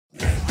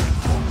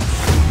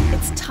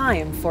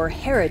time for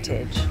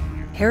Heritage.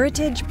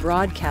 Heritage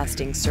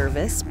Broadcasting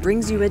Service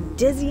brings you a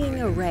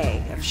dizzying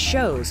array of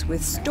shows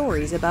with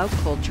stories about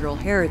cultural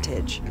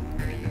heritage.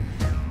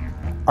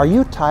 Are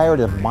you tired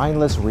of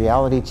mindless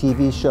reality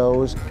TV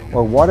shows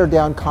or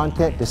watered-down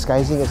content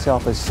disguising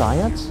itself as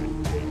science?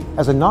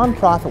 As a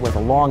nonprofit with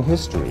a long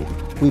history,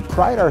 we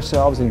pride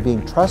ourselves in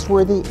being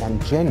trustworthy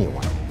and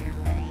genuine.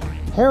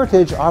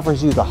 Heritage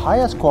offers you the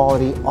highest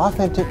quality,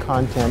 authentic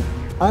content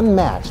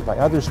unmatched by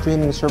other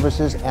streaming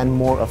services and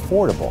more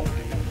affordable.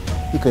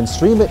 You can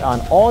stream it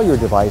on all your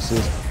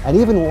devices and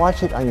even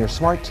watch it on your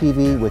smart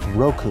TV with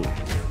Roku.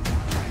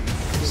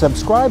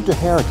 Subscribe to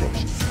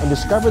Heritage and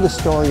discover the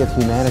story of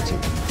humanity.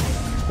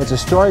 It's a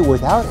story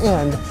without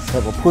end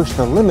that will push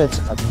the limits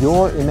of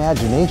your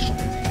imagination.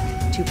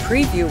 To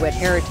preview what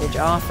Heritage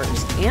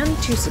offers and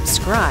to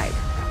subscribe,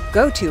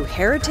 go to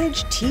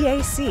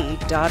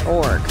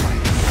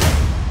heritagetac.org.